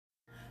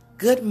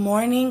Good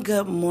morning,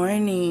 good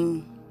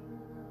morning.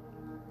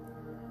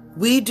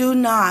 We do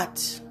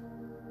not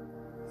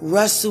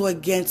wrestle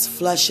against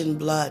flesh and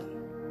blood.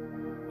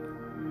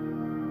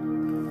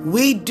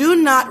 We do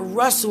not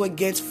wrestle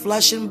against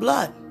flesh and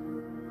blood,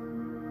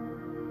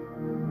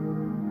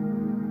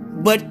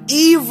 but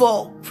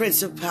evil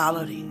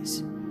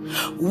principalities.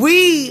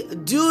 We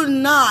do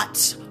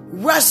not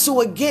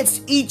wrestle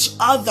against each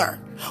other.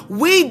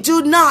 We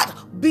do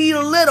not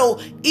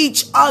belittle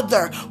each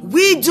other.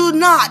 We do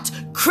not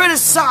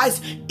criticize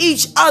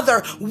each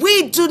other.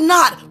 We do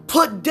not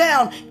put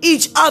down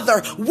each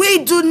other.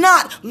 We do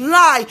not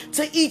lie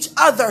to each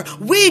other.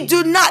 We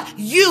do not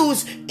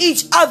use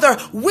each other.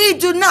 We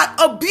do not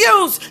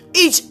abuse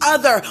each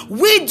other.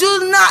 We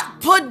do not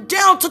put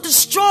down to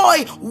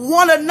destroy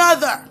one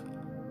another.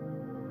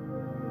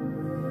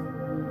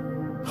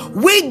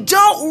 We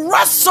don't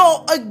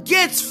wrestle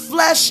against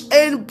flesh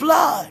and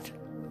blood,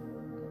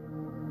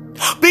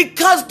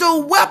 because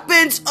the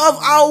weapons of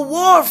our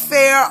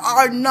warfare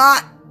are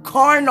not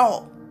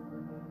carnal,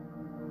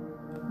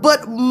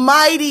 but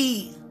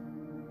mighty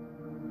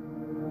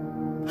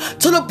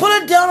to the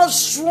pulling down of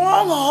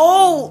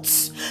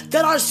strongholds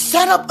that are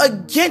set up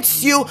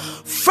against you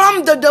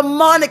from the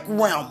demonic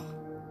realm.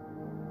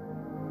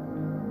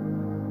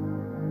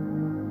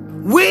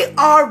 We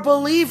are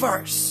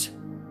believers,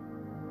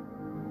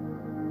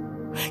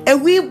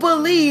 and we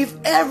believe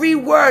every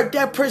word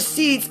that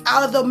proceeds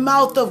out of the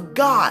mouth of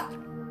God.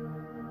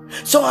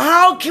 So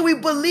how can we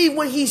believe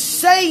what he's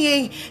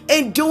saying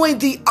and doing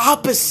the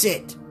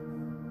opposite?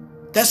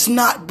 That's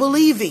not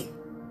believing.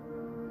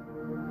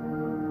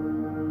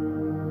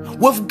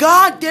 With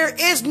God, there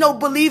is no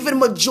believing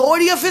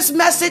majority of his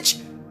message.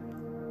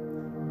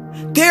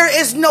 There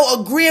is no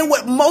agreeing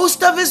with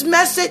most of his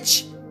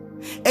message.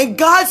 In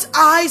God's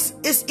eyes,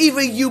 it's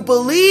either you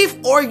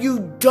believe or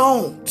you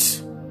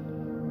don't.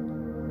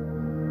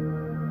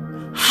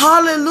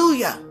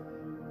 Hallelujah.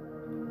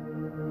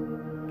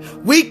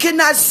 We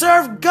cannot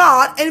serve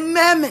God and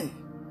mammon,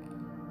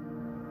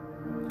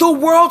 the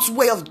world's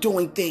way of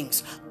doing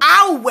things,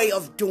 our way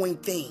of doing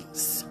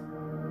things.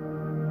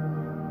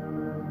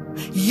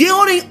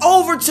 Yielding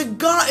over to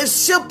God is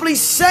simply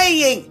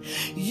saying,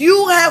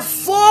 you have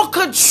full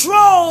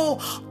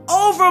control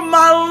over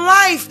my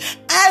life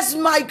as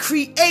my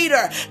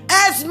creator,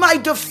 as my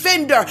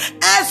defender,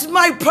 as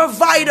my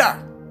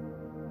provider.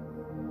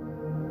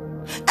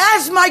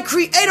 As my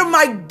creator,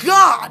 my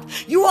God,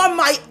 you are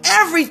my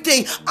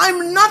everything.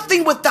 I'm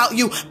nothing without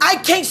you. I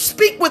can't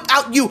speak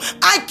without you.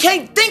 I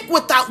can't think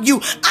without you.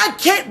 I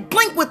can't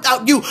blink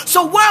without you.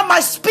 So why am I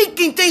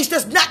speaking things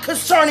that's not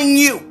concerning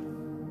you?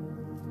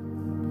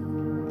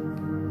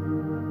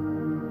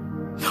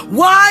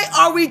 Why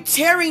are we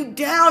tearing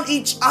down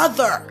each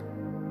other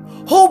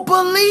who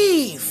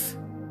believe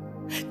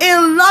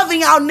in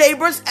loving our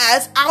neighbors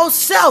as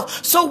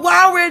ourselves? So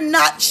why we're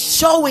not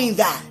showing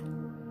that?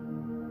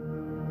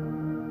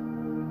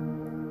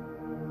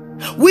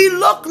 We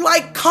look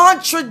like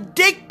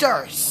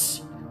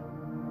contradictors.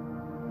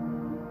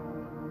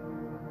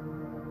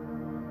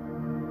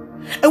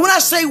 And when I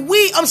say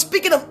we, I'm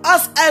speaking of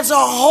us as a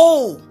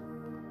whole.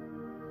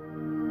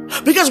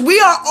 Because we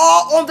are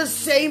all on the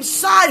same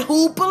side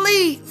who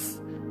believe.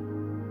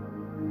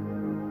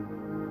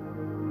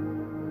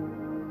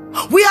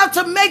 We have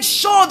to make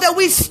sure that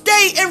we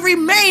stay and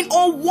remain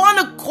on one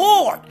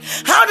accord.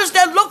 How does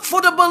that look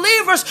for the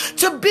believers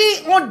to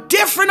be on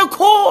different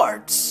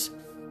accords?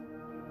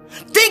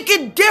 Think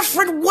in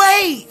different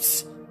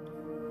ways,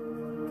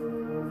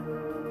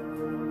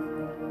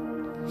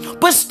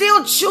 but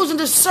still choosing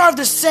to serve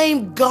the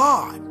same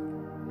God.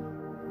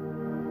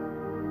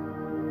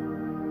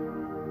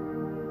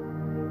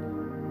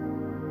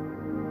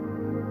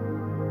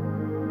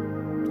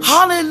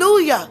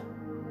 Hallelujah.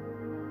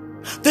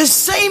 The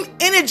same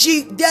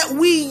energy that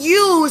we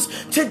use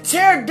to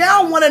tear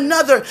down one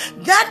another,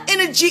 that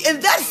energy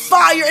and that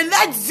fire and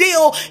that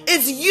zeal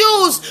is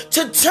used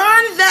to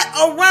turn that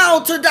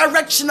around to the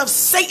direction of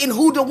Satan,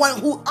 who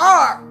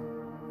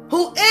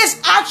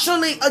is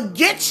actually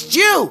against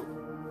you.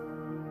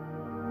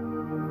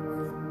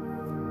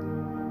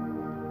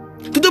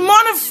 The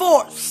demonic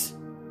force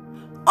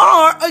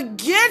are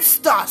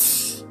against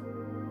us.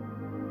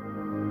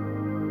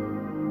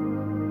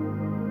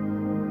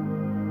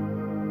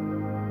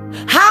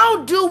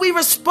 How do we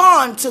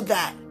respond to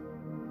that?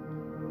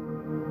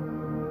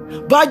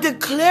 By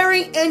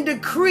declaring and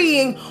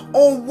decreeing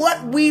on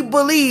what we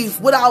believe,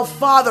 what our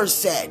Father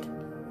said.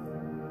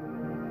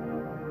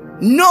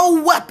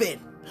 No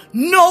weapon,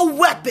 no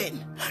weapon,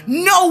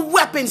 no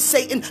weapon,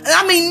 Satan. And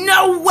I mean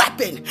no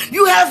weapon.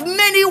 You have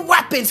many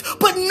weapons,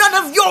 but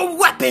none of your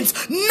weapons,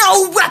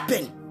 no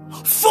weapon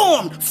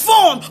formed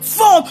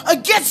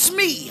against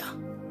me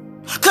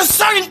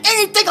concerning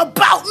anything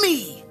about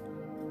me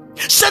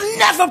should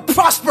never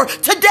prosper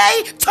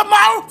today,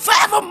 tomorrow,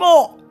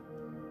 forevermore.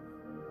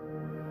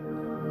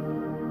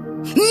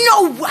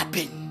 No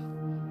weapon.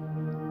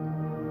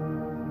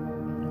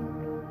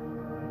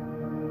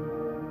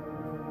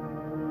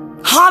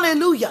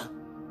 Hallelujah.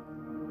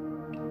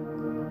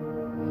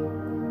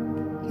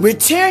 We're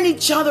tearing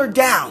each other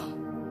down.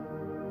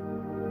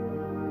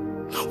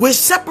 We're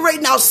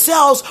separating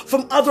ourselves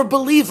from other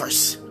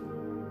believers.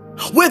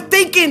 We're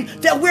thinking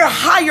that we're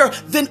higher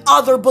than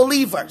other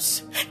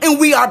believers, and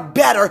we are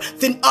better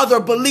than other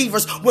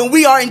believers when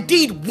we are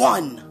indeed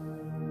one.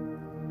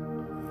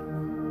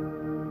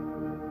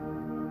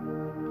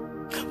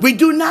 We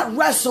do not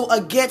wrestle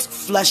against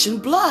flesh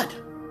and blood.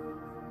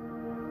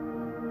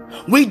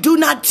 We do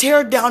not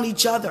tear down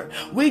each other.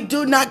 We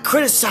do not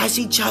criticize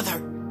each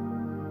other.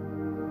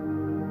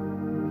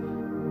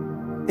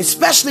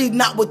 Especially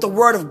not with the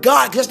word of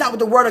God, because that's not what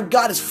the word of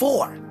God is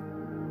for.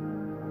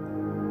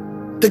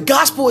 The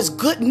gospel is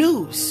good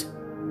news.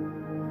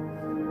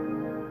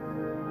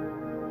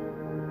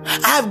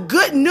 I have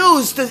good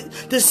news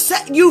to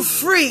set you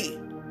free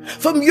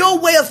from your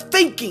way of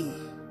thinking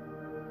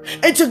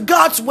into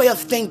God's way of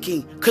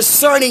thinking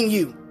concerning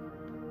you.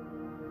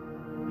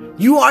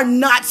 You are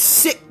not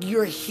sick,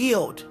 you're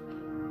healed.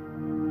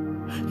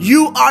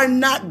 You are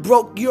not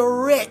broke,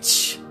 you're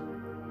rich.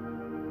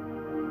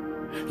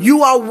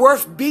 You are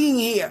worth being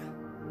here.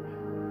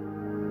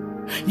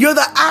 You're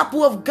the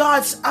apple of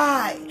God's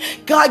eye.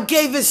 God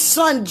gave his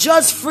son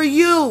just for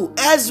you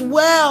as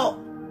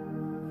well.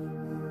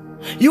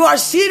 You are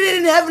seated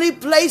in heavenly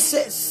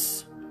places.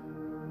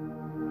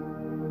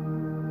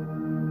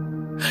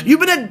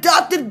 You've been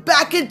adopted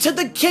back into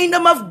the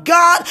kingdom of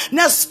God.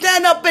 Now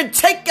stand up and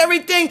take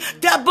everything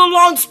that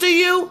belongs to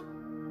you.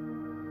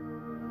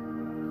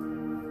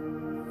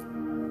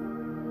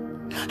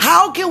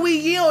 How can we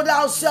yield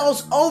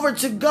ourselves over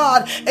to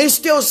God and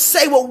still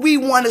say what we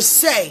want to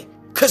say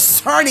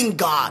concerning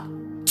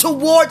God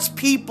towards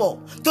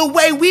people the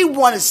way we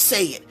want to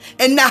say it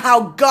and not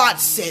how God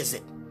says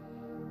it?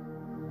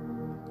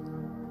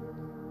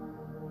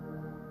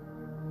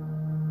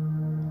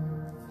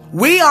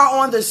 We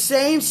are on the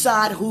same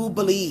side who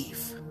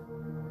believe.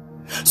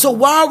 So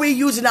why are we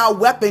using our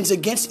weapons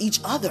against each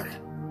other?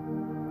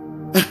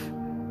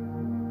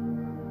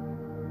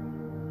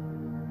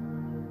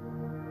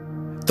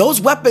 Those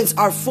weapons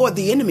are for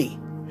the enemy.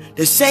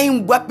 The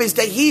same weapons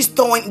that he's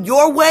throwing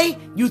your way,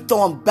 you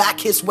throw them back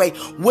his way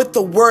with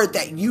the word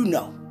that you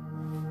know.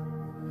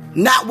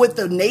 Not with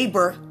the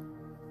neighbor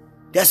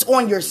that's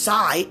on your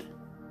side.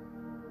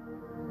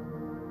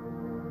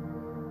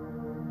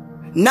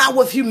 Not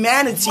with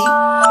humanity.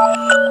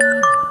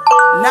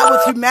 Not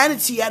with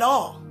humanity at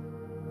all.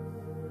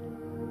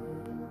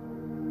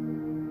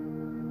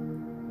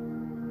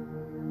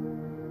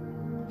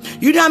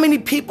 You know how many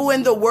people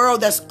in the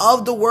world that's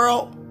of the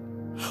world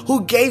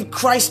who gave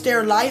Christ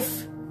their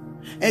life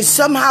and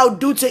somehow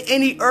due to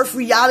any earth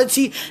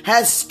reality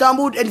has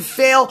stumbled and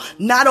failed,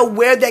 not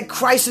aware that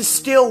Christ is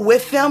still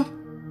with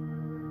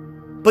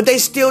them, but they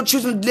still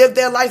choose to live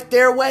their life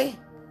their way?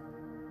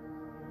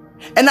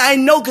 And I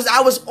know because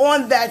I was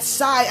on that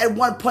side at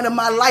one point in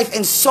my life,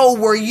 and so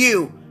were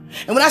you.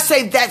 And when I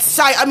say that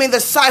side, I mean the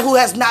side who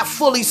has not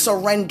fully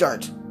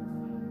surrendered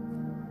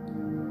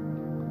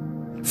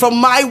from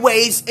my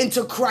ways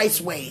into Christ's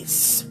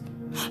ways,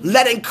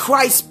 letting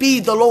Christ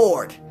be the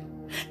Lord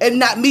and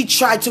not me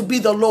try to be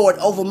the Lord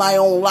over my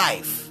own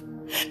life.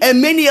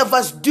 And many of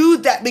us do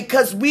that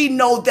because we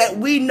know that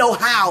we know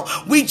how.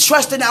 We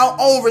trust in our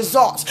own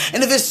results.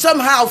 And if it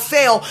somehow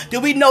fail,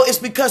 then we know it's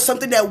because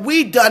something that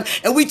we done,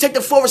 and we take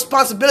the full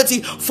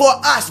responsibility for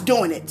us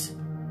doing it.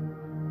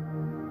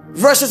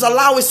 Versus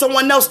allowing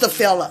someone else to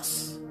fail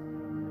us.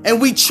 And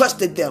we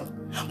trusted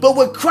them. But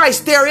with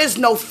Christ, there is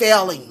no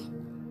failing.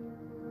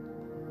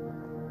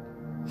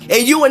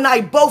 And you and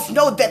I both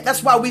know that.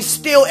 That's why we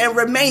still and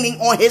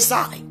remaining on his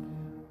side.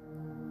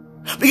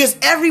 Because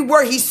every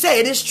word he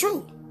said is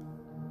true.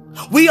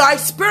 We are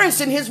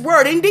experiencing his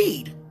word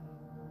indeed.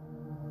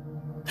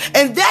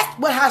 And that's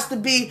what has to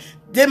be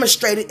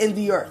demonstrated in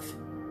the earth.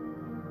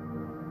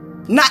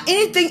 Not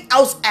anything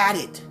else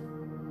added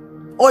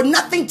or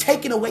nothing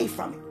taken away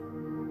from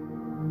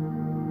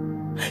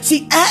it.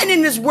 See, adding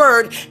in his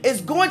word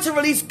is going to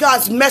release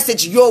God's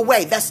message your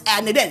way. That's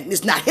adding it in.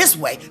 It's not his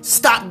way.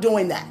 Stop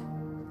doing that.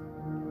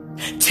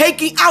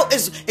 Taking out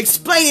is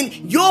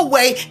explaining your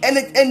way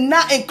and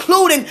not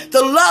including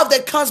the love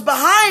that comes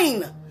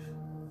behind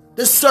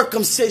the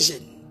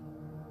circumcision.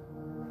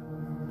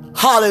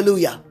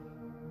 Hallelujah.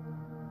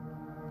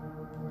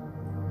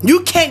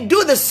 You can't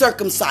do the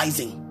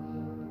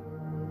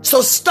circumcising.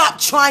 So stop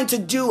trying to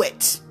do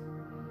it.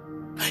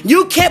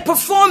 You can't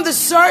perform the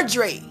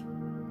surgery.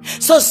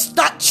 So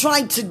stop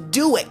trying to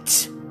do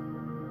it.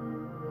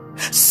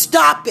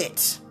 Stop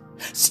it.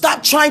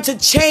 Stop trying to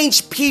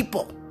change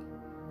people.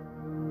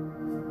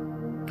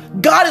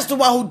 God is the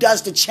one who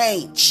does the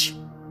change.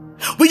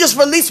 We just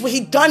release what he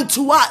done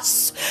to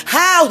us,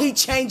 how he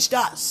changed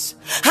us,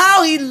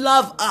 how he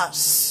loved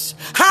us,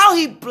 how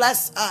he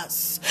blessed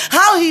us,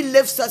 how he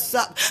lifts us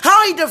up,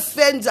 how he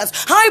defends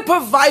us, how he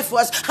provides for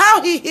us,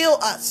 how he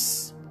heals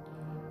us.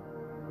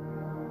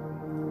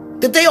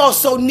 That they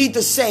also need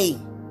the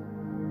same.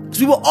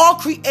 Because we were all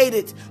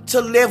created to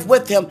live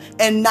with him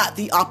and not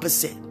the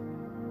opposite.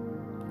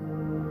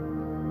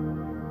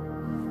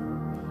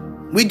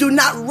 We do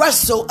not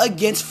wrestle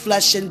against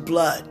flesh and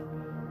blood.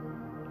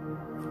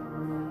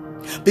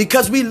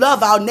 Because we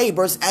love our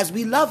neighbors as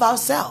we love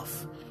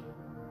ourselves.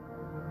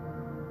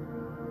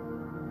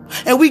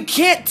 And we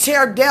can't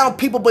tear down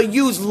people but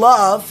use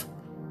love.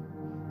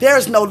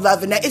 There's no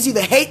love in that. It's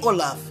either hate or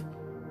love.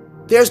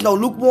 There's no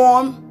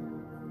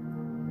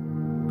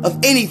lukewarm of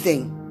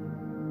anything.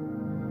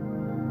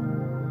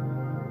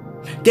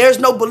 There's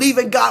no believe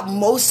in God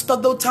most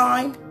of the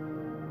time,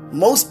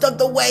 most of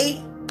the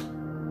way.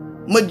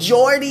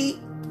 Majority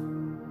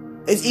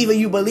is either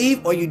you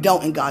believe or you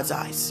don't in God's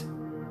eyes.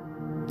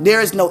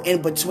 There is no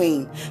in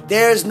between.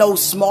 There is no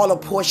smaller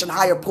portion,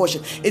 higher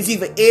portion. It's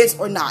either is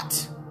or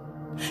not.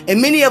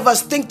 And many of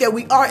us think that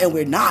we are and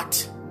we're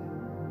not.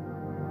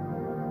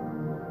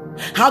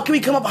 How can we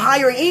come up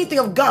higher in anything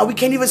of God? We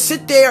can't even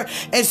sit there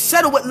and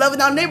settle with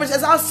loving our neighbors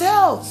as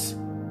ourselves.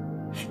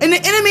 And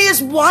the enemy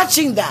is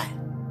watching that.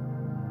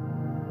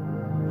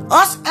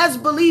 Us as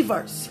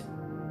believers,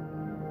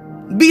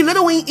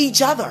 belittling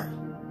each other,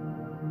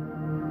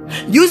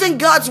 using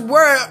God's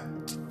word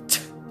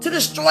to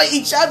destroy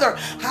each other.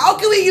 How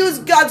can we use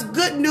God's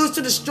good news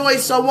to destroy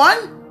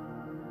someone?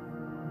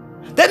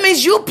 That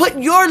means you put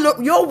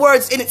your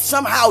words in it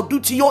somehow due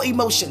to your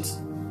emotions.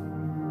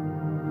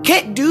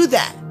 Can't do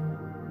that.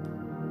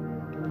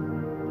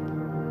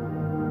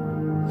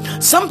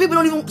 Some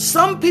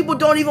people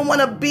don't even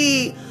want to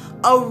be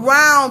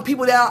around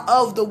people that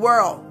are of the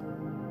world.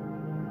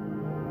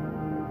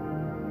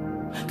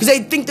 Because they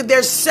think that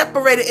they're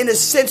separated in a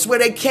sense where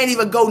they can't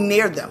even go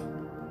near them.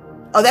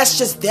 Oh, that's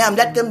just them.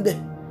 Let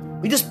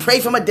them. We just pray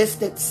from a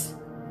distance.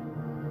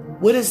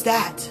 What is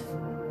that?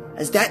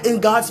 Is that in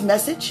God's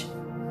message?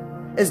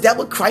 Is that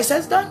what Christ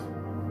has done?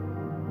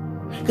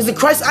 Because the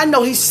Christ I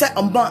know, he sat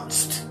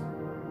amongst.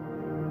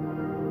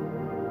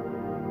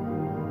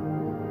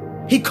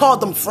 He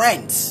called them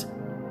friends.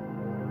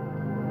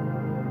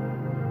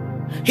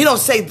 He don't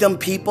say them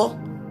people.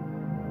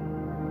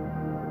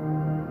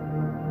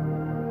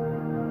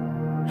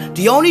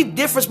 The only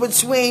difference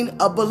between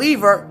a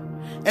believer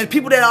and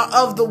people that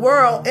are of the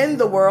world, in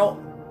the world,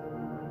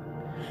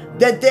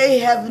 that they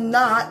have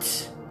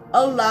not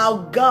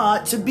allowed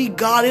God to be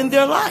God in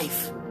their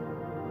life.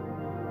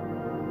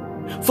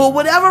 For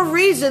whatever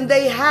reason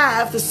they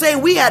have, to say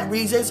we had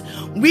reasons,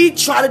 we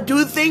try to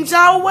do things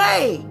our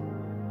way.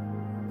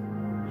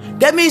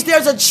 That means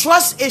there's a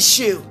trust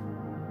issue.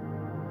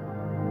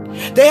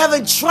 They have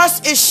a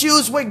trust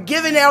issues with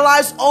giving their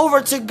lives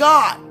over to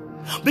God.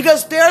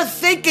 Because they're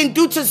thinking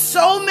due to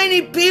so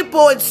many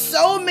people and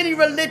so many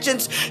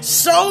religions,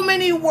 so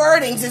many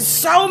wordings and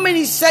so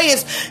many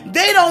sayings,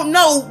 they don't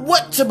know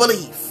what to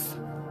believe.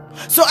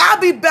 So I'll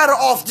be better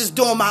off just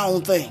doing my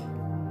own thing.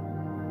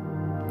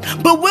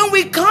 But when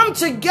we come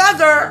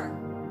together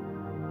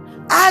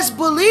as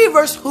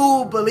believers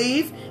who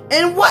believe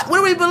in what? What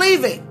are we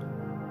believing?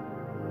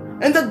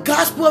 In the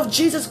gospel of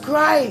Jesus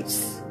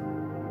Christ.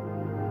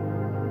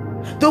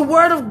 The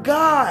word of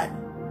God.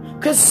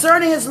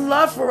 Concerning his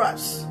love for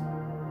us.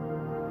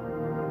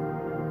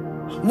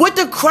 What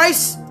the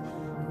Christ's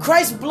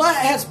blood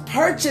has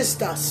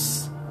purchased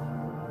us.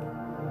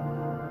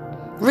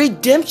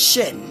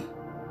 Redemption.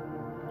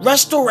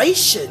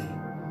 Restoration.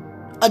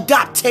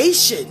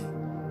 Adoption.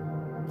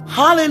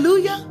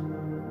 Hallelujah.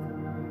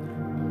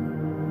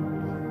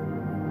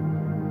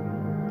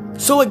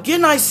 So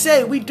again I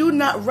say, we do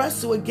not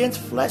wrestle against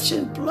flesh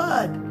and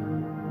blood.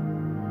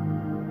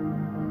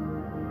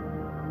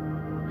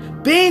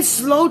 Being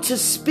slow to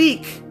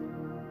speak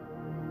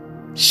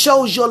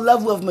shows your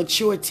level of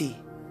maturity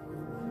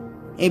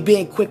and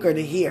being quicker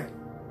to hear.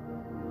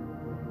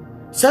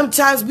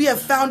 Sometimes we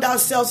have found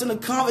ourselves in a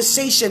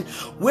conversation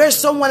where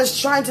someone is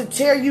trying to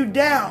tear you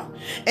down,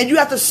 and you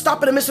have to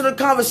stop in the midst of the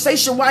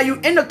conversation while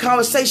you're in the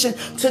conversation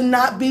to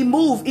not be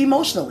moved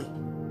emotionally.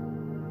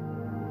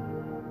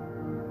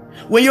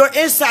 When your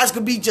insides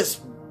could be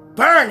just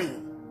burning.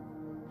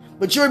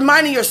 But you're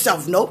reminding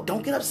yourself, nope,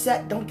 don't get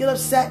upset, don't get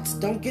upset,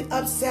 don't get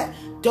upset,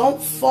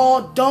 don't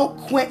fall, don't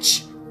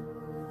quench.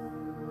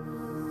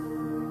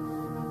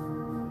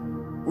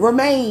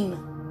 Remain.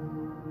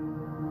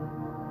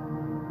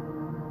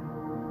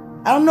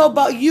 I don't know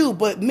about you,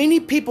 but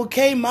many people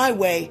came my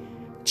way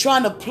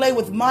trying to play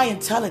with my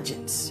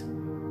intelligence.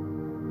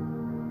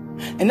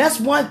 And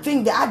that's one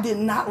thing that I did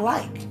not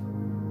like.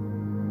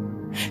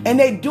 And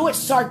they do it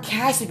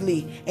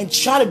sarcastically and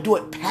try to do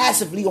it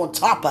passively on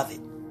top of it.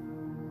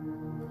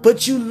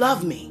 But you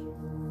love me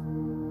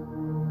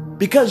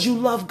because you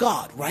love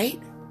God, right?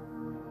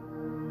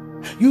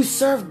 You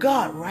serve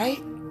God,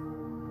 right?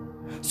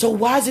 So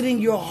why is it in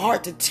your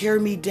heart to tear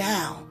me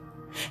down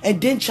and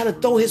then try to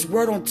throw his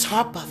word on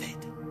top of it?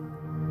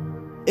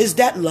 Is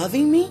that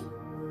loving me?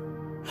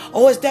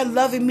 Or is that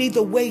loving me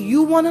the way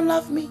you want to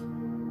love me?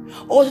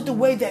 Or is it the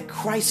way that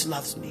Christ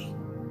loves me?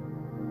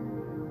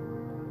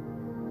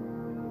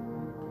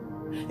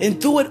 And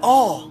through it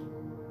all,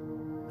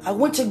 I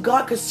went to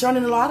God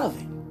concerning a lot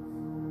of it.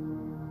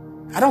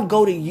 I don't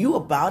go to you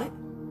about it,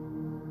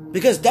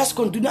 because that's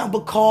going to do nothing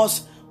but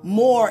cause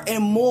more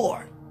and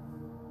more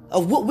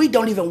of what we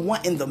don't even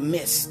want in the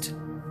midst.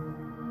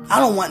 I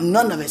don't want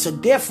none of it. So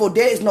therefore,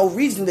 there is no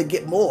reason to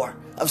get more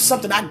of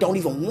something I don't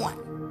even want.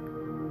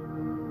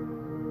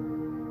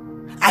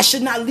 I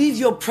should not leave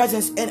your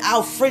presence and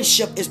our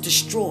friendship is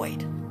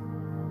destroyed.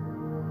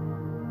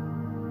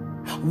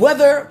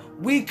 Whether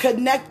we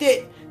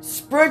connected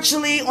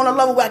spiritually on a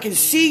level where I can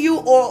see you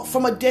or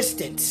from a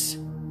distance,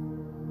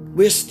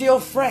 we're still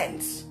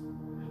friends,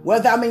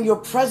 whether I'm in your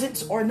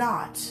presence or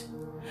not.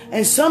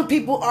 And some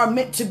people are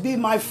meant to be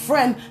my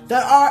friend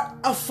that are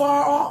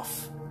afar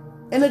off,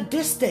 in a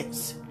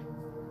distance.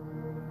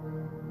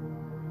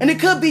 And it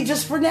could be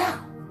just for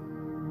now.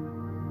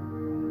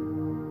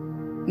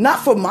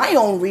 Not for my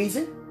own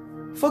reason,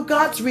 for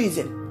God's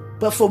reason,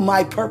 but for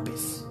my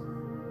purpose.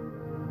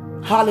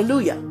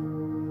 Hallelujah.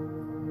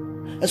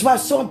 That's why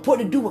it's so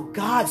important to do what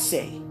God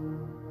say.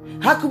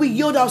 How can we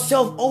yield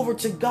ourselves over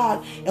to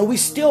God and we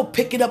still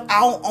picking up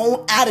our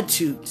own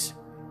attitudes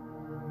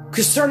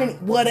concerning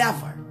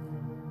whatever?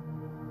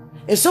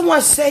 If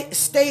someone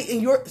state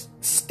in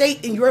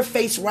your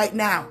face right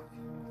now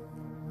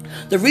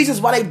the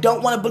reasons why they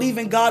don't want to believe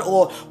in God,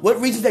 or what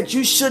reasons that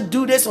you should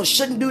do this or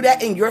shouldn't do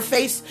that in your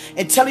face,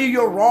 and tell you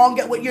you're wrong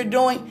at what you're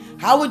doing,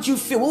 how would you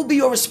feel? What would be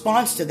your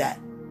response to that?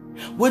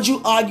 Would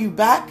you argue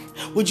back?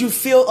 Would you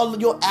feel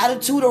your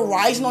attitude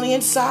arising on the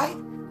inside?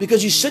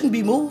 Because you shouldn't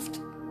be moved.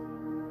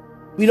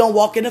 We don't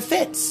walk in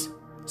offense,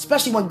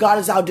 especially when God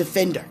is our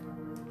defender.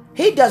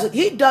 He does it.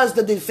 He does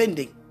the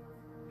defending,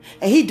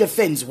 and he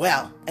defends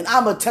well. And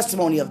I'm a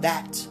testimony of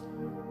that.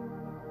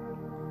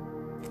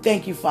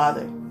 Thank you,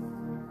 Father.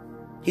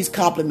 He's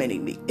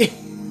complimenting me.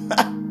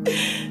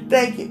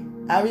 Thank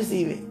you. I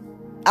receive it.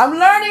 I'm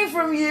learning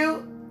from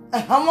you.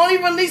 I'm only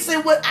releasing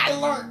what I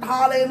learned.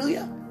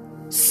 Hallelujah.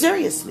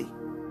 Seriously.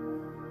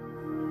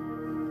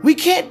 We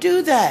can't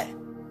do that.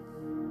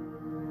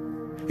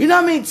 You know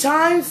how many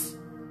times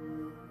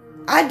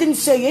I didn't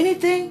say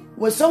anything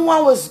when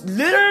someone was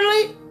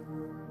literally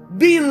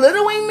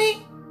belittling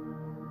me,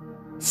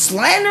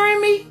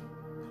 slandering me,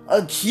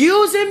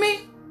 accusing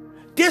me,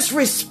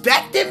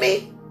 disrespecting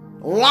me,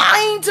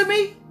 lying to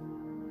me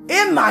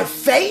in my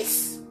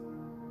face?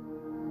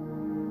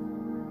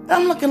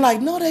 I'm looking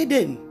like, no, they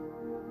didn't.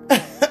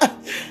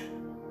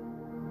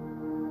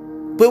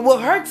 But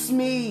what hurts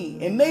me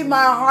and made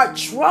my heart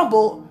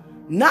trouble,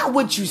 not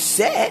what you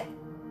said.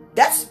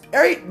 That's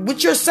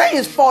what you're saying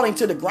is falling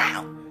to the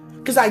ground,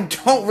 because I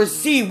don't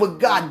receive what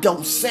God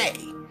don't say.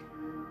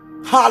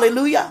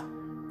 Hallelujah.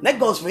 That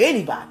goes for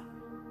anybody,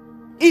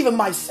 even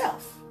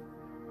myself.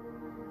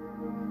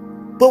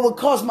 But what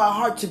caused my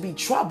heart to be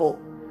troubled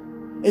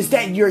is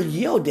that you're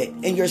yielded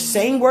and you're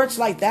saying words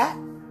like that.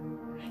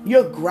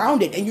 You're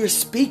grounded and you're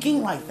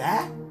speaking like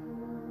that.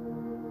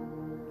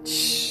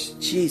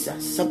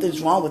 Jesus, something's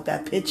wrong with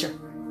that picture.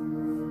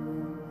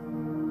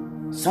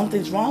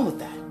 Something's wrong with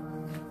that.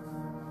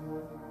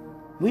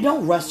 We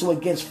don't wrestle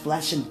against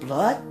flesh and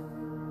blood.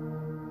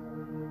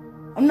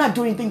 I'm not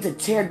doing anything to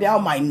tear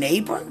down my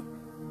neighbor.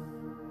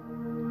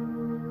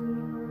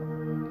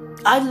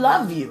 I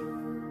love you.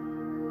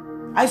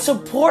 I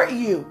support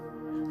you.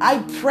 I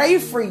pray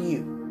for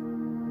you.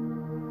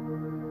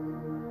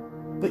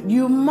 But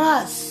you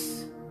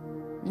must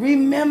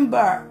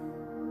remember,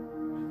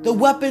 the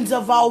weapons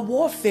of our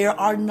warfare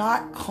are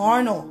not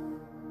carnal.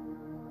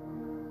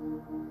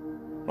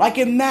 Like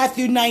in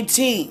Matthew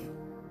 19,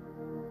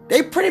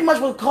 they pretty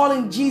much were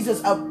calling Jesus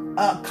a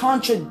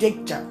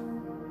contradictor.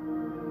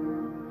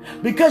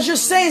 Because you're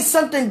saying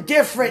something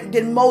different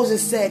than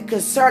Moses said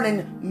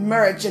concerning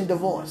marriage and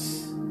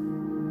divorce.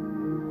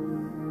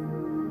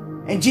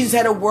 And Jesus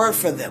had a word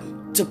for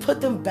them to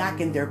put them back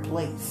in their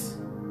place.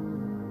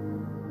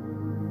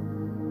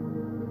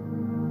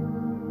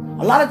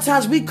 A lot of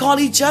times we call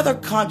each other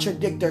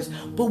contradictors,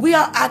 but we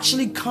are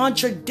actually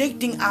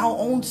contradicting our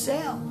own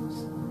selves.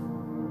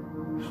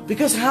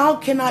 Because how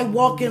can I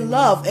walk in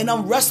love and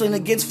I'm wrestling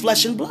against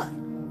flesh and blood?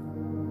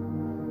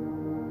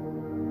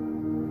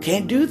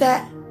 Can't do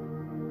that.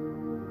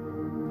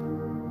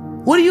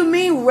 What do you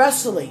mean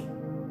wrestling?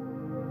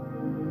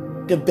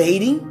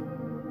 Debating?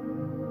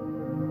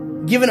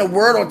 Giving a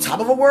word on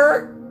top of a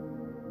word?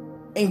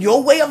 And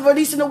your way of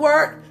releasing the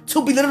word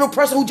to belittle the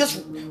person who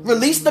just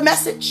released the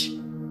message?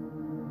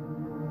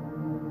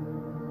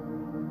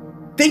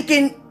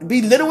 Thinking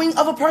belittling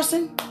of a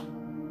person?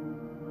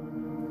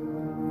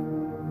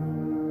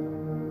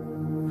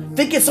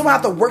 Thinking someone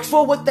have to work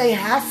for what they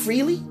have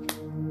freely?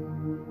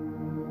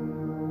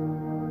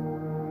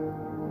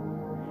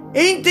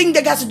 Anything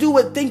that got to do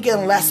with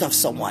thinking less of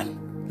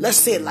someone. Let's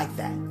say it like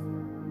that.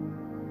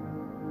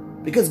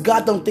 Because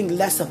God don't think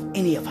less of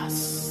any of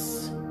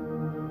us.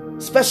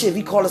 Especially if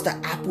he called us the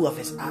apple of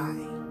his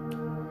eye.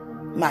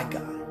 My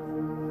God.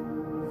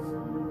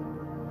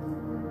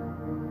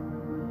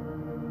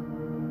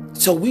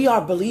 So we are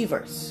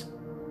believers.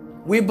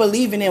 We're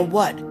believing in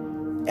what?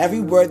 Every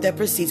word that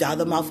proceeds out of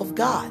the mouth of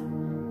God.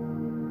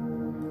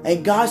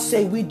 And God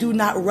say we do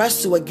not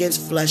wrestle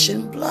against flesh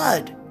and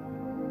blood.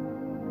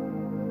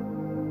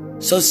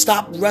 So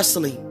stop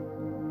wrestling.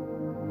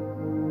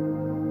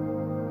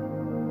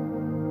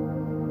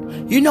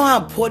 You know how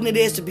important it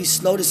is to be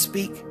slow to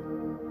speak?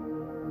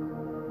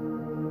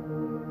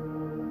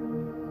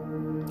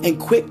 and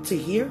quick to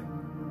hear,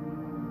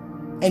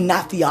 and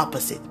not the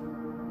opposite.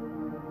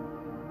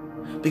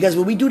 Because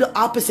when we do the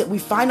opposite, we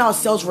find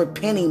ourselves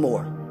repenting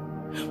more,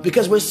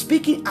 because we're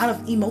speaking out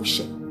of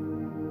emotion.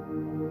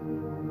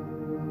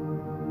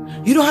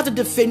 You don't have to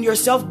defend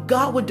yourself.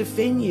 God will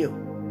defend you.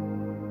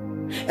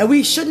 And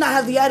we should not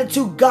have the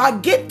attitude,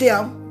 God, get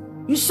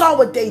them. You saw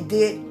what they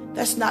did.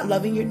 That's not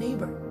loving your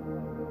neighbor.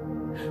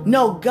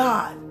 No,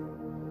 God,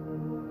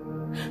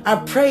 I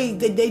pray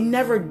that they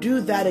never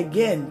do that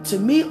again to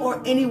me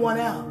or anyone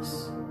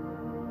else.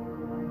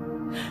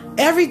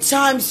 Every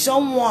time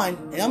someone,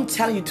 and I'm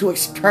telling you to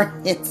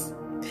experience,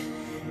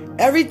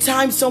 every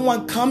time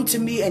someone come to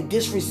me and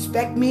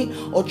disrespect me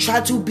or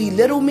try to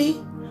belittle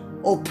me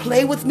or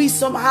play with me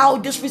somehow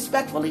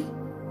disrespectfully,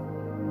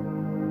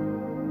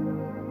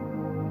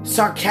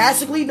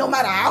 sarcastically, no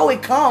matter how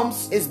it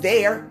comes, it's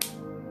there,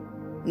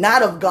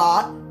 not of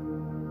God,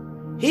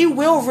 He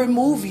will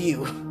remove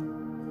you.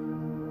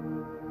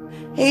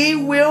 He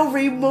will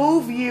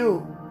remove you.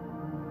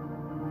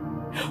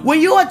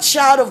 When you're a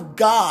child of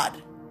God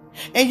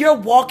and you're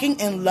walking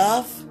in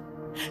love,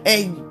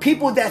 and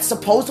people that's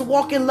supposed to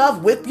walk in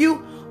love with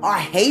you are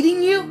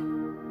hating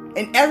you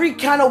in every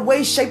kind of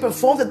way, shape, or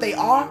form that they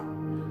are,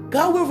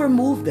 God will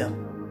remove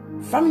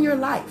them from your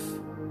life.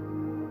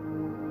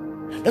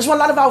 That's why a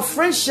lot of our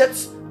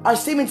friendships are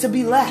seeming to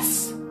be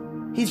less.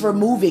 He's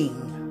removing.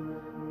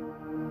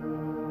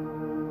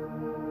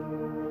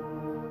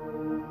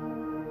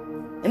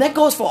 And that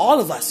goes for all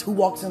of us who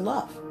walks in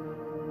love.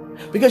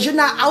 Because you're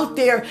not out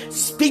there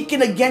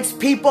speaking against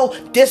people,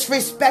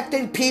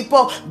 disrespecting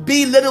people,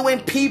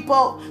 belittling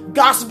people,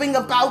 gossiping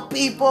about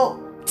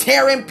people,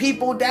 tearing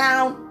people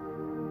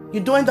down.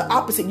 You're doing the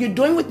opposite. You're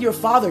doing what your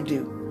father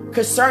do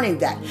concerning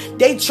that.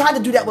 They tried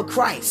to do that with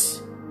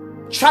Christ.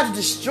 Tried to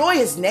destroy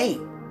his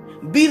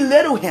name,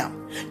 belittle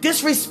him,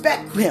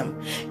 disrespect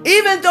him.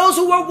 Even those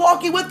who were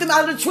walking with him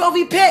out of the 12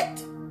 he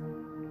picked,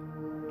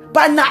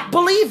 by not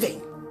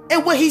believing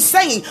in what he's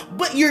saying.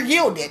 But you're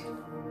yielded.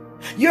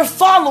 You're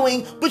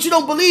following, but you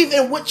don't believe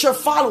in what you're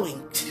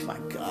following. Oh my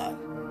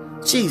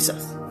God.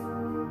 Jesus.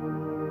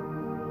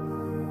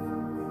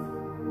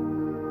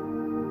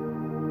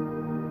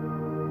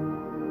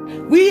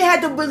 We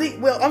had to believe,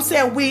 well, I'm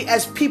saying we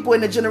as people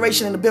in the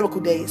generation in the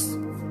biblical days,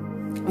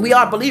 we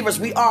are believers,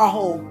 we are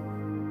whole.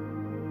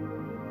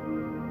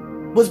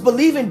 Was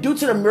believing due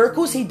to the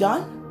miracles he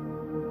done?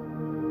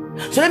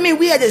 So that means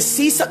we had to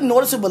see something in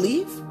order to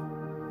believe?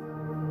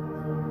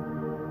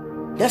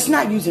 That's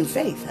not using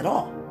faith at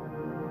all.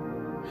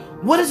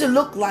 What does it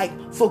look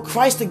like for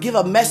Christ to give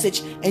a message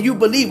and you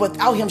believe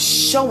without him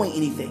showing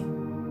anything?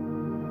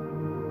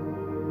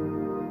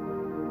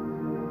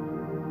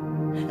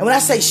 And when I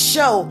say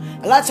show,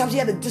 a lot of times he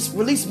had to just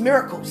release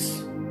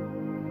miracles.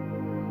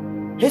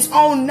 His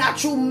own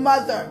natural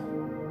mother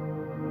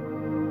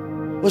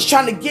was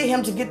trying to get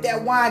him to get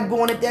that wine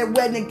going at that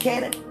wedding in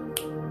Canaan.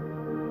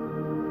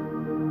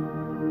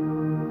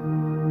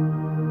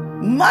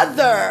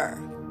 Mother,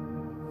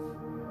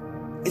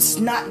 it's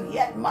not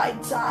yet my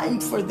time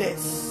for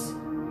this.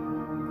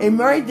 And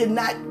Mary did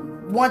not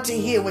want to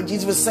hear what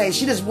Jesus was saying.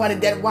 She just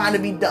wanted that wine to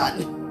be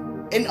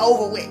done and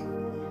over with.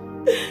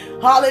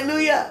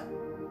 Hallelujah.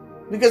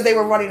 Because they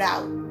were running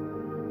out.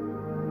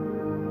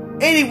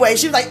 Anyway,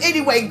 she was like,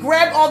 anyway,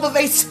 grab all the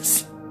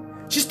vases.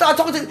 She started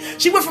talking to,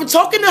 she went from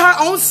talking to her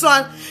own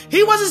son.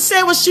 He wasn't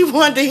saying what she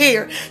wanted to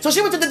hear. So she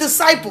went to the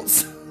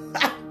disciples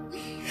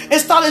and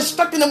started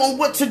instructing them on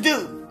what to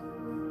do.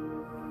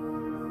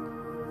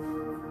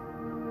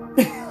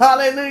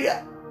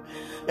 Hallelujah.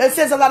 That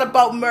says a lot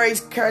about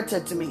Mary's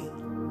character to me.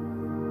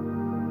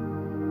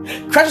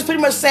 Christ was pretty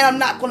much saying, I'm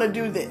not going to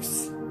do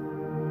this.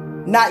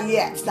 Not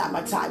yet. It's not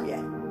my time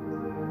yet.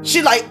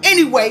 She's like,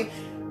 anyway,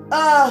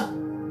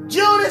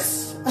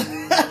 Judas,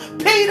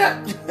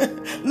 Peter,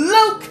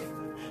 Luke,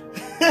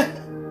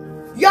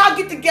 y'all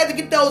get together,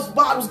 get those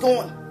bottles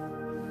going.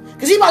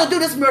 Because he about to do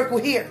this miracle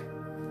here.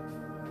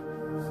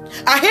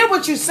 I hear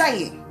what you're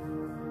saying.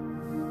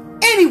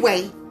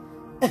 Anyway,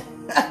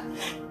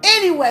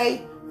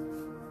 anyway,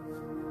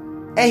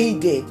 and he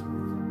did.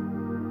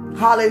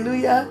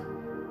 Hallelujah.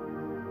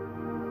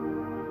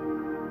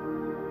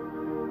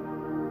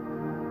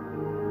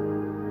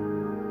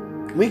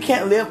 We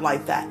can't live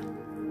like that.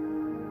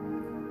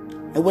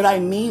 And what I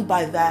mean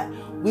by that,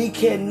 we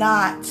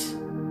cannot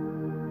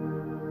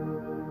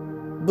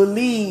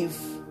believe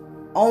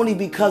only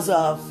because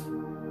of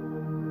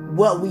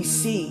what we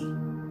see.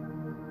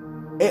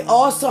 It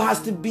also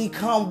has to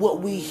become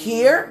what we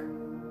hear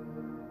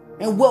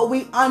and what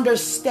we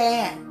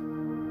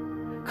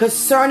understand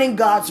concerning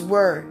God's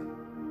word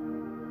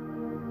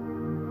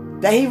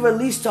that he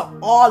released to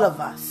all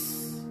of us.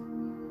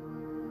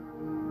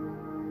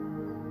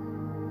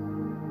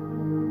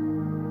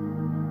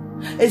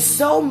 It's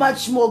so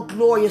much more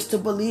glorious to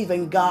believe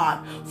in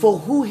God for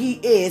who he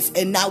is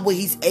and not what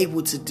he's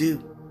able to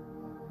do.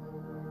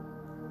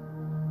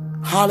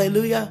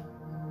 Hallelujah.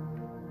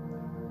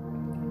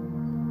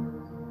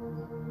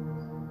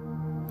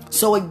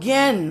 So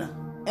again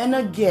and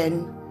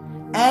again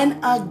and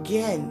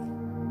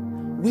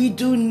again, We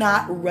do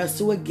not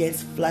wrestle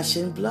against flesh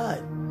and blood.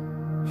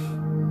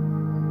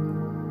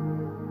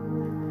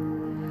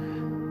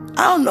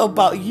 I don't know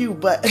about you,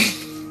 but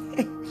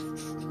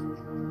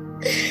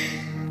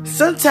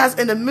sometimes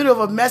in the middle of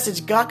a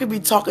message, God could be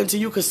talking to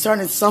you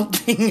concerning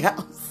something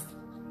else.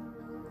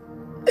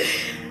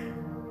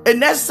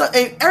 And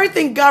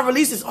everything God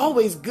releases is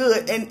always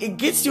good and it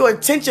gets your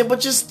attention,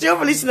 but you're still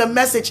releasing a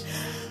message.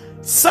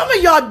 Some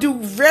of y'all do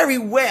very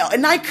well,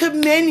 and I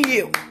commend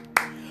you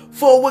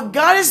for what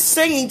God is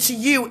saying to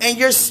you, and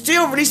you're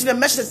still releasing a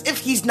message as if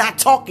he's not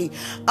talking.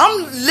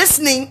 I'm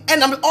listening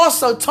and I'm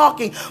also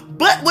talking,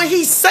 but what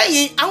he's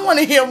saying, I want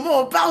to hear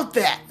more about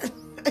that.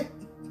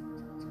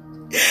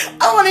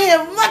 I want to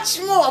hear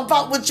much more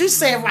about what you're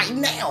saying right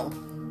now.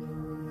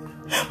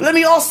 But let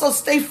me also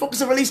stay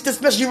focused and release this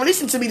message you're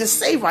releasing to me to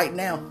say right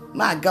now.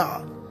 My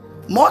God.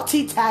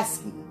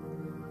 Multitasking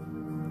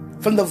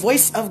from the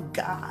voice of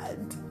God.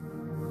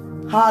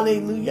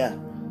 Hallelujah.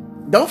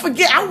 Don't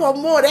forget, I want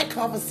more of that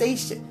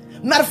conversation.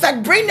 Matter of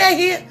fact, bring that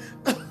here.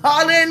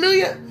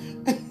 Hallelujah.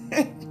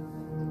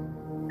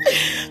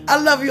 I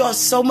love you all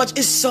so much.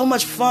 It's so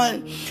much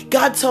fun.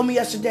 God told me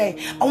yesterday,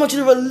 I want you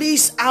to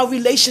release our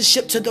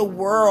relationship to the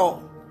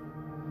world.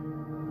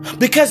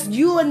 Because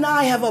you and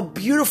I have a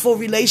beautiful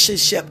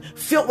relationship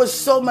filled with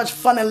so much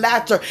fun and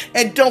laughter.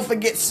 And don't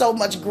forget, so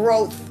much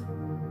growth.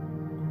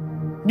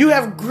 You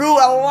have grew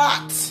a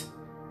lot.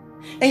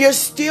 And you're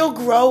still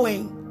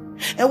growing.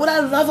 And what I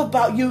love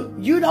about you,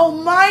 you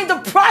don't mind the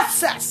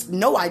process.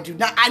 No, I do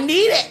not. I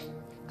need it.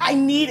 I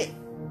need it.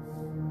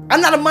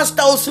 I'm not amongst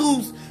those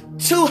who's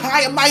too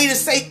high and mighty to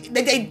say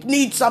that they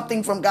need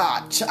something from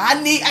God.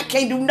 I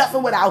can't do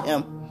nothing without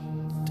him.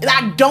 And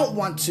I don't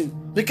want to,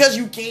 because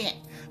you can't.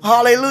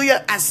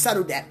 Hallelujah. I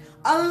settled that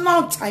a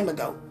long time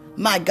ago.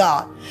 My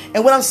God.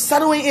 And what I'm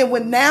settling in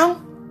with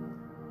now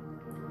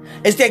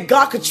is that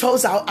God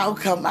controls our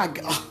outcome. My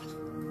God.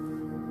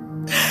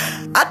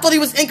 I thought he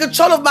was in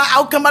control of my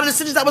outcome by the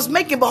decisions I was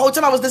making, but the whole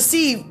time I was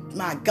deceived.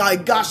 My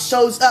God, God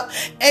shows up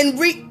and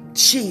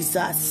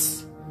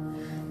Jesus.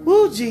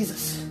 Woo,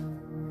 Jesus.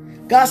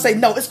 God said,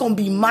 no, it's going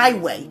to be my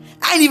way.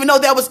 I didn't even know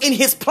that was in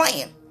his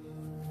plan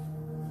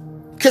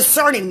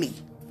concerning me.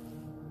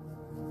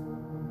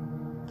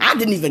 I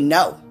didn't even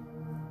know.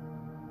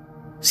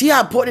 See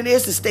how important it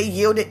is to stay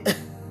yielded?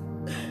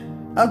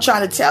 I'm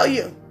trying to tell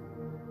you.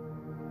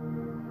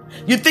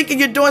 You're thinking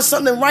you're doing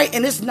something right,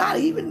 and it's not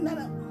even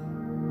that.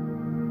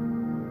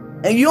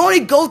 And you only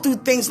go through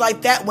things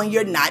like that when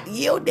you're not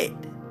yielded.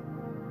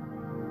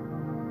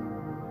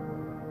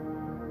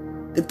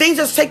 The things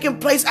that's taking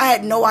place, I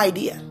had no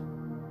idea.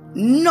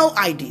 No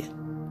idea.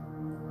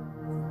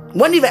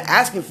 Wasn't even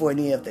asking for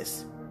any of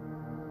this.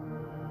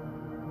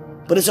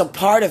 But it's a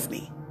part of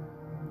me.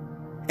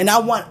 And I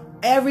want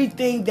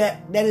everything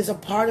that is a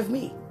part of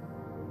me.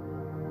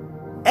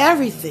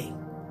 Everything.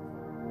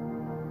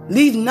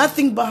 Leave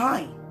nothing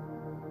behind.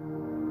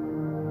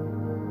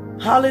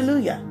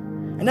 Hallelujah.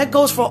 And that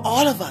goes for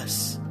all of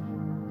us.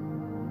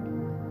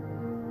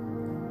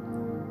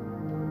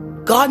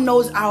 God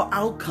knows our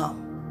outcome.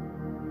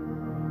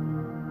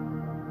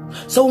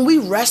 So when we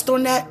rest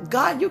on that,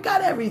 God, you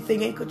got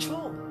everything in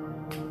control.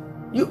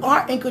 You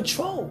are in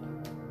control.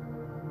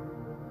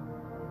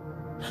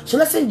 So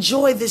let's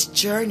enjoy this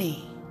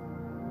journey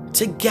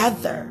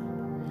together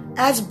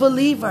as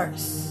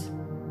believers.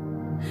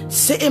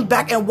 Sitting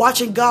back and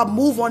watching God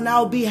move on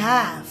our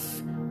behalf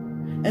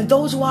and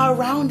those who are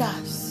around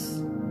us.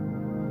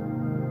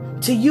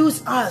 To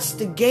use us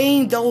to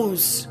gain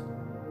those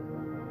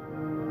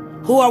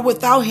who are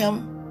without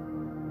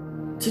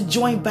him to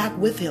join back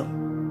with him.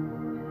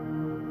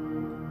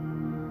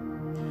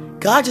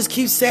 God just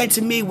keeps saying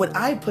to me, what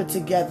I put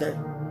together,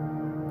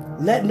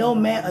 let no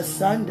man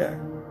asunder.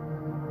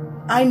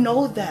 I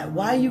know that.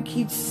 Why you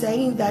keep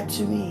saying that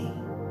to me?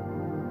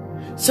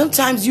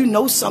 Sometimes you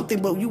know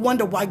something, but you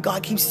wonder why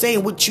God keeps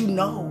saying what you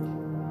know.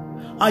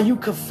 Are you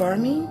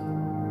confirming?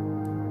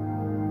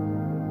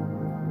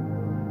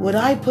 What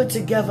I put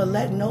together,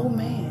 let no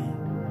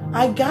man.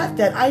 I got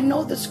that. I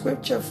know the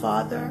scripture,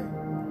 Father.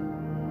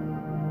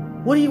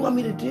 What do you want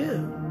me to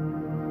do?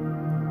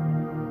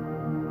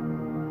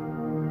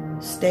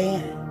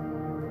 Stand.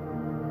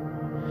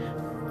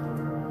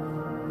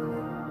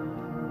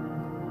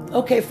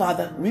 Okay,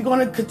 Father, we're going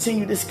to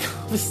continue this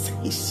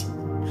conversation.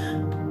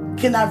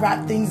 Can I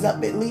wrap things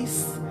up at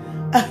least?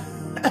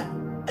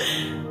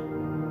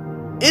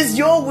 Is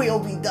your will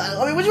be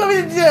done? I mean, what do you want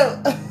me to do?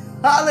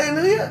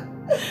 Hallelujah.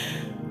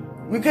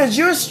 Because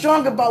you're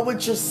strong about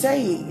what you're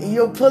saying, and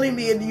you're pulling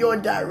me in your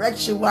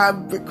direction while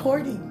I'm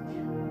recording.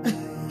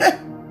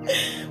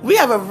 We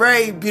have a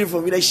very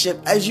beautiful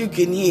relationship, as you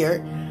can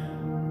hear.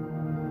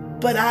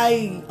 But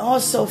I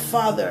also,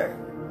 Father,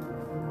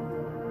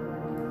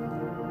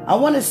 I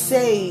want to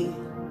say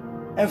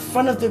in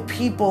front of the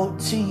people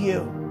to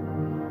you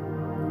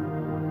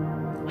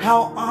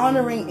how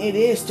honoring it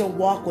is to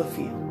walk with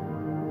you.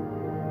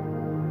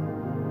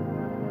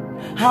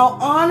 How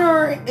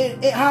honoring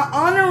it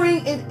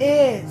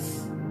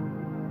is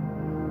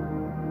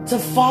to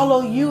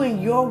follow you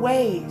in your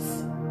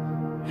ways.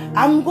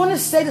 I'm going to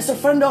say this in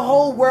front of the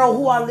whole world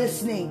who are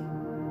listening.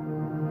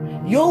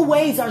 Your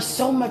ways are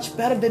so much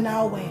better than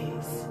our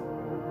ways.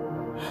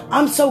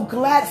 I'm so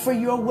glad for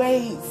your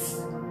ways.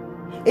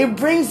 It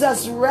brings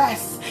us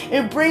rest.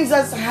 It brings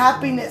us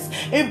happiness.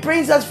 It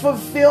brings us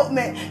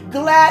fulfillment,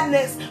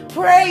 gladness,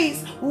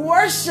 praise,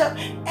 worship,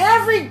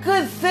 every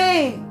good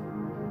thing.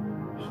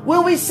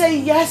 When we say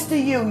yes to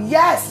you,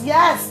 yes,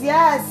 yes,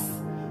 yes.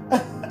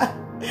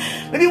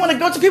 Maybe you want to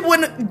go to people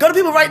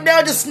right now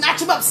and just snatch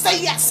them up.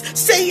 Say yes,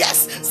 say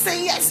yes,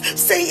 say yes,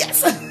 say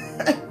yes.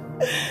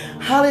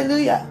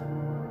 Hallelujah.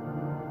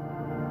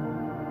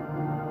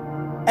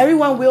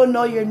 Everyone will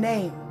know your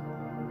name.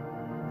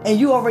 And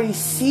you already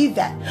see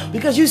that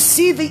because you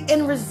see the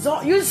end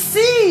result. You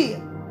see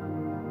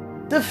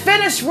the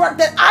finished work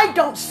that I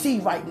don't see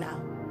right now.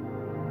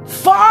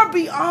 Far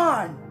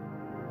beyond.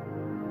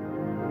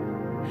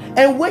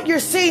 And what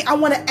you're seeing, I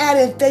want to add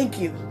in thank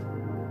you.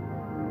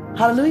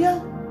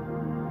 Hallelujah.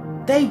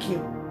 Thank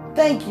you.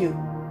 Thank you.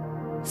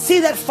 See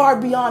that far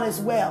beyond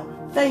as well.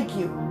 Thank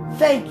you.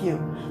 Thank you.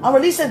 I'm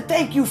releasing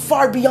thank you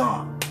far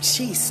beyond.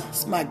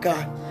 Jesus, my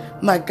God.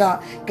 My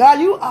God. God,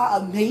 you are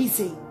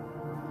amazing.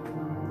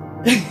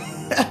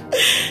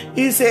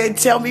 He said,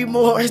 tell me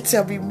more,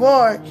 tell me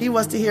more. He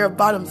wants to hear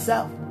about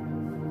himself.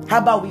 How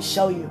about we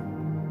show you?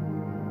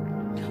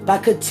 By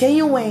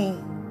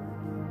continuing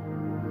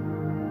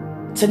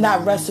to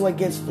not wrestle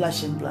against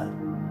flesh and blood.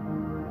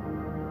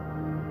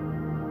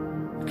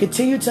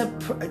 Continue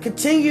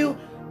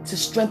to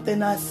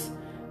strengthen us,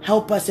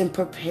 help us, and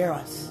prepare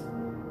us.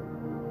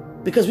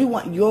 Because we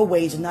want your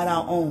ways and not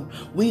our own.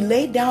 We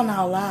lay down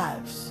our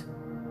lives.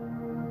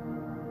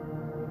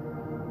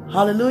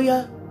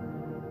 Hallelujah.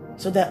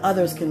 So that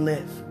others can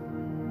live.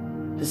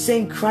 The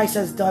same Christ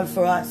has done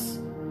for us,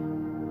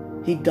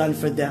 He done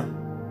for them.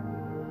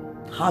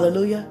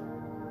 Hallelujah.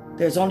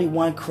 There's only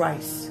one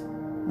Christ,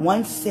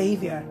 one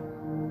Savior.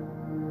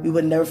 We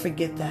would never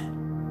forget that.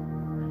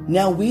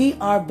 Now we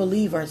are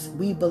believers.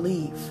 We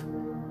believe.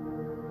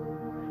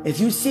 If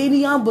you see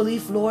any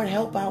unbelief, Lord,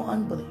 help our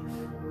unbelief.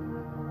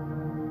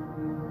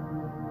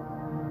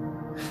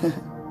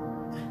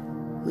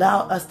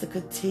 Allow us to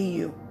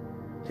continue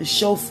to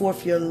show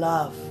forth your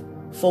love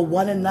for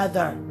one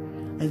another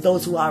and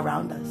those who are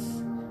around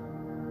us.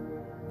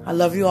 I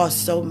love you all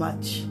so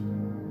much.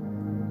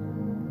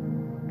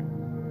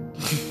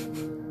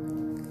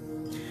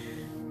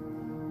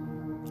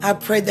 I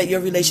pray that your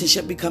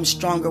relationship becomes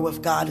stronger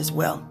with God as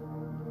well.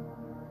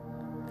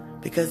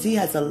 Because He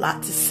has a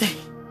lot to say.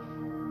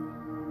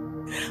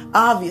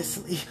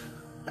 Obviously.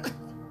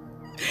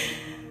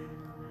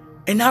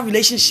 And our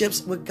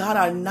relationships with God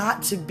are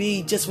not to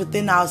be just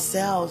within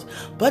ourselves,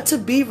 but to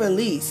be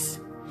released.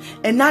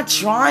 And not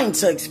trying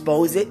to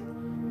expose it.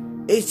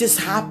 It just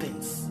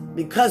happens.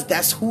 Because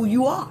that's who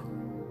you are.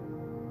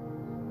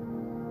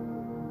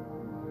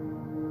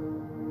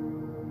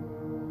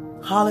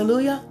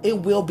 Hallelujah. It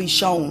will be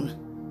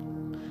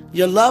shown.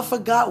 Your love for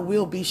God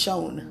will be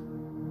shown.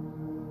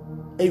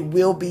 It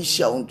will be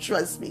shown.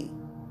 Trust me.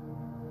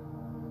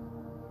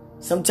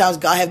 Sometimes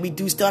God has me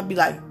do stuff. Be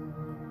like,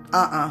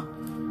 And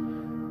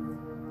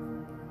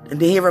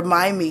then He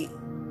remind me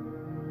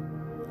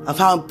of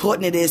how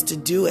important it is to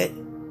do it.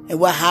 And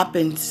what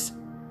happens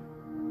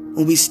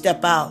when we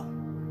step out.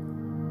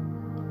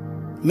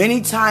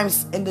 Many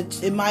times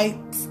in my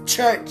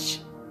church.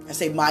 I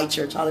say my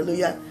church.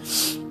 Hallelujah.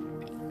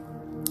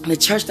 In the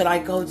church that I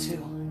go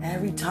to,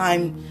 every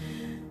time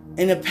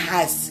in the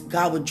past,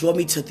 God would draw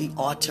me to the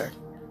altar.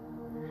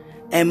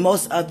 And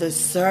most of the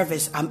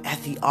service, I'm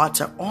at the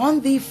altar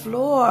on the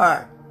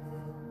floor,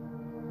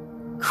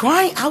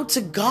 crying out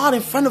to God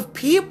in front of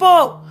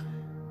people.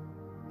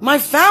 My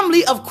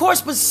family, of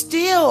course, but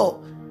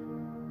still,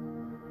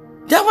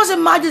 that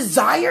wasn't my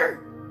desire.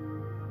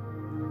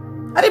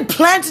 I didn't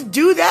plan to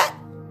do that.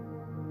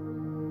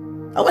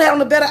 I would have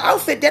on a better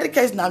outfit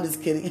dedication. No, I'm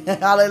just kidding.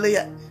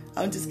 Hallelujah.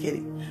 I'm just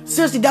kidding.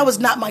 Seriously, that was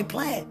not my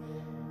plan.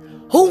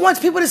 Who wants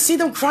people to see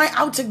them crying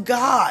out to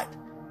God?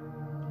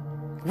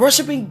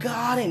 Worshiping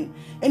God and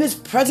in His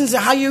presence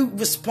and how you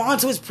respond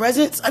to His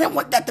presence. I didn't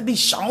want that to be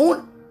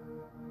shown.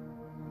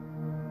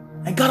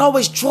 And God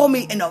always drew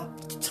me in the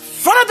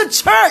front of the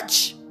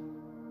church.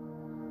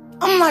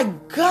 I'm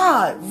like,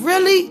 God,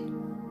 really?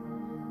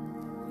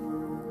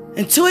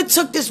 Until it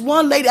took this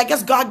one lady, I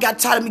guess God got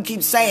tired of me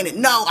keep saying it.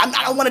 No,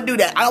 I don't want to do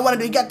that. I don't want to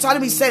do it. He got tired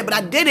of me saying it, but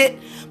I did it.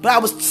 But I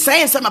was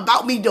saying something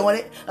about me doing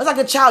it. That's like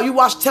a child. You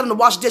tell them to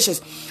wash dishes.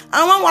 I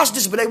don't want to wash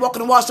dishes, but they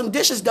walking to wash some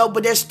dishes though,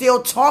 but they're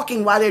still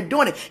talking while they're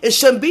doing it. It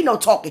shouldn't be no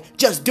talking.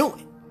 Just do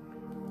it.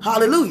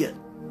 Hallelujah.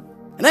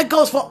 And that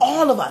goes for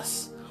all of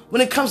us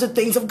when it comes to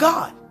things of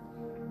God.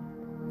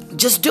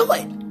 Just do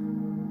it.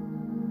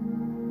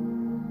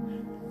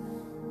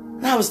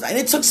 And I was like,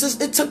 it took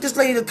this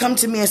lady to come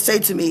to me and say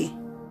to me,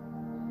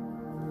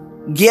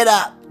 get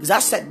up. Because I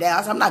sat down.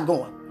 I said, I'm not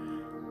going.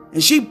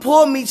 And she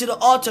pulled me to the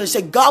altar and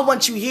said, God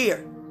wants you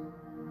here.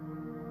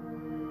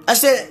 I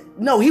said,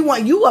 no, He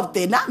wants you up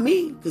there, not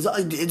me. Because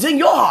it's in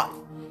your heart.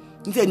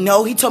 He said,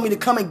 no, He told me to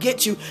come and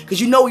get you because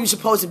you know where you're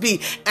supposed to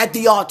be, at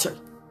the altar.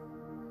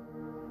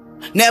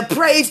 Now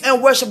praise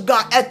and worship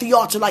God at the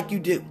altar like you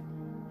do.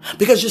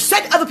 Because you're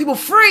setting other people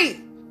free.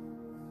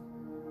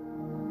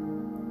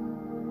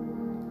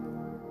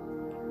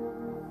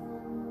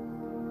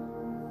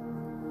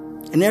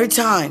 And every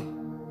time,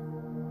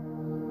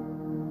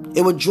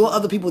 it will draw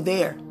other people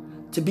there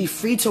to be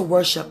free to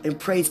worship and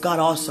praise God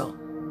also.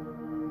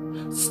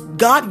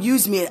 God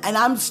used me, and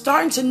I'm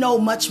starting to know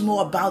much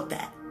more about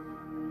that.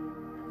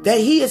 That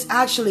He is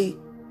actually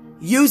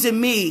using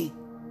me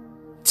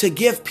to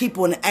give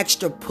people an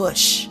extra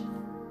push.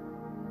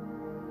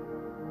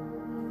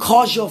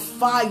 Cause your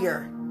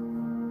fire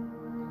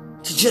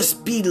to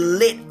just be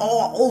lit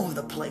all over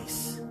the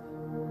place.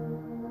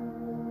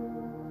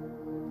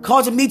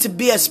 Causing me to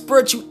be a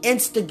spiritual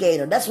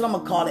instigator. That's what I'm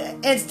going to call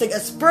it. A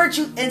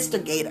spiritual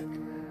instigator.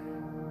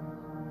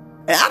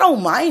 And I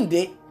don't mind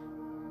it.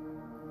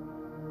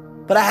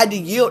 But I had to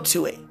yield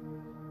to it.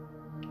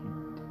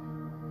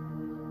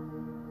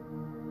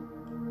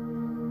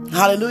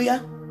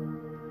 Hallelujah.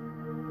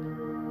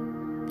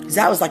 Because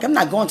I was like, I'm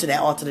not going to that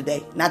altar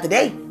today. Not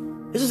today.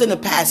 This was in the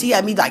past. He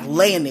had me like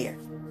laying there.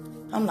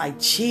 I'm like,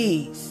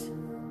 jeez.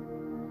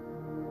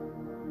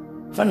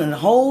 In front of the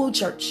whole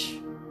church.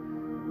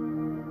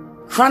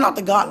 Crying out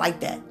to God like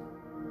that.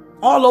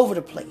 All over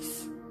the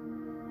place.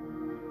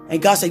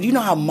 And God said, you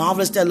know how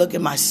marvelous that look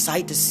in my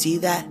sight to see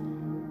that?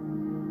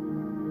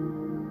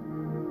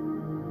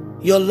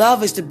 Your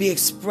love is to be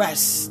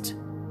expressed.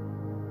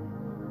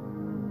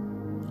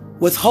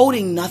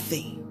 Withholding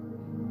nothing.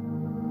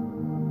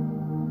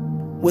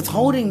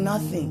 Withholding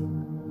nothing.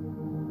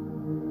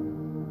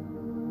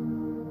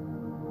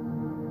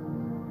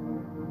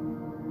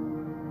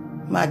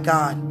 My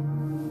God.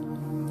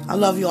 I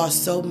love you all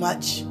so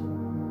much.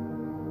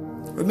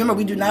 Remember,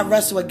 we do not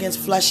wrestle against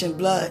flesh and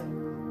blood.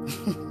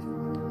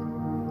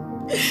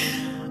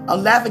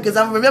 I'm laughing because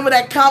I remember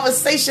that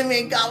conversation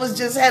me and God was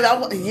just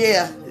having.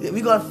 Yeah,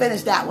 we're going to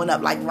finish that one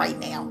up like right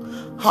now.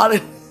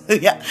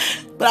 Hallelujah.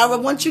 But I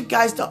want you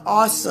guys to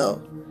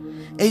also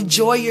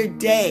enjoy your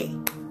day.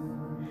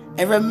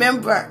 And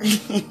remember,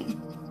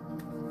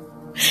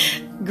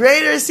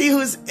 greater is He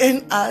who's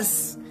in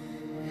us.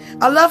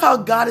 I love how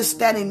God is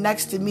standing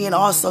next to me and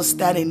also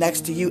standing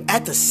next to you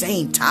at the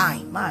same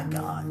time. My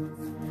God.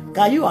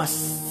 God, you are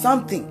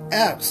something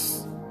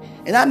else.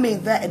 And I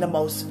mean that in the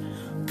most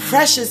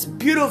precious,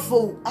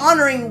 beautiful,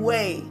 honoring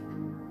way.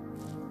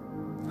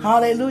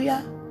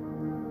 Hallelujah.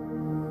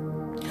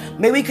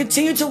 May we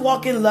continue to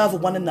walk in love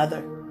with one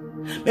another.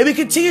 May we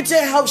continue to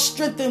help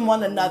strengthen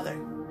one another.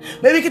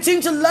 May we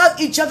continue to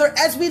love each other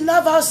as we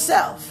love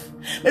ourselves.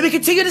 May we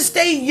continue to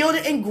stay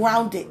yielded and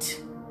grounded.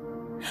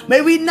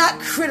 May we not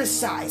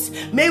criticize.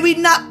 May we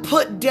not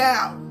put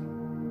down.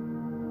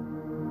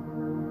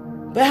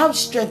 But help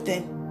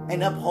strengthen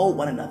and uphold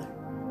one another.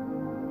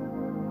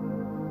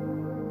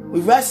 We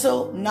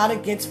wrestle not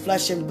against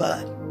flesh and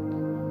blood.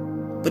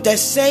 But that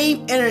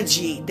same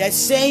energy, that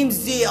same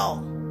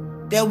zeal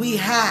that we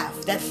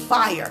have, that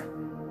fire,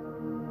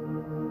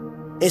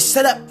 is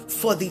set up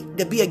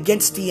to be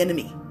against the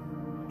enemy.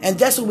 And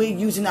that's what we're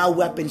using our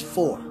weapons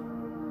for.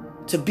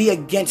 To be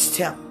against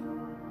him.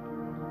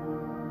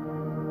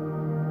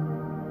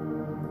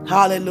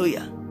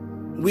 Hallelujah.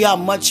 We are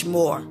much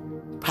more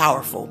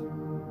powerful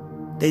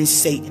than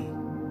Satan.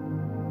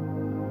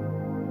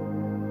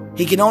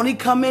 He can only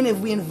come in if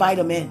we invite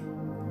him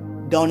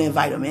in. Don't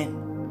invite him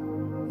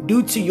in.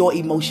 Due to your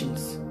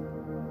emotions,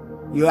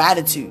 your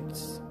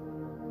attitudes,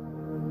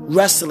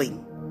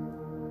 wrestling.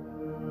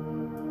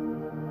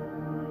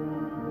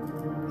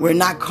 We're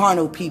not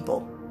carnal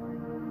people.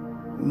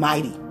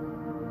 Mighty.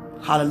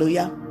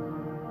 Hallelujah.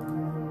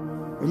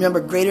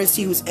 Remember, greater is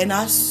He who's in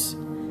us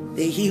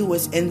than he who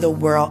is in the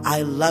world.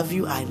 I love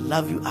you. I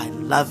love you. I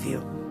love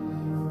you.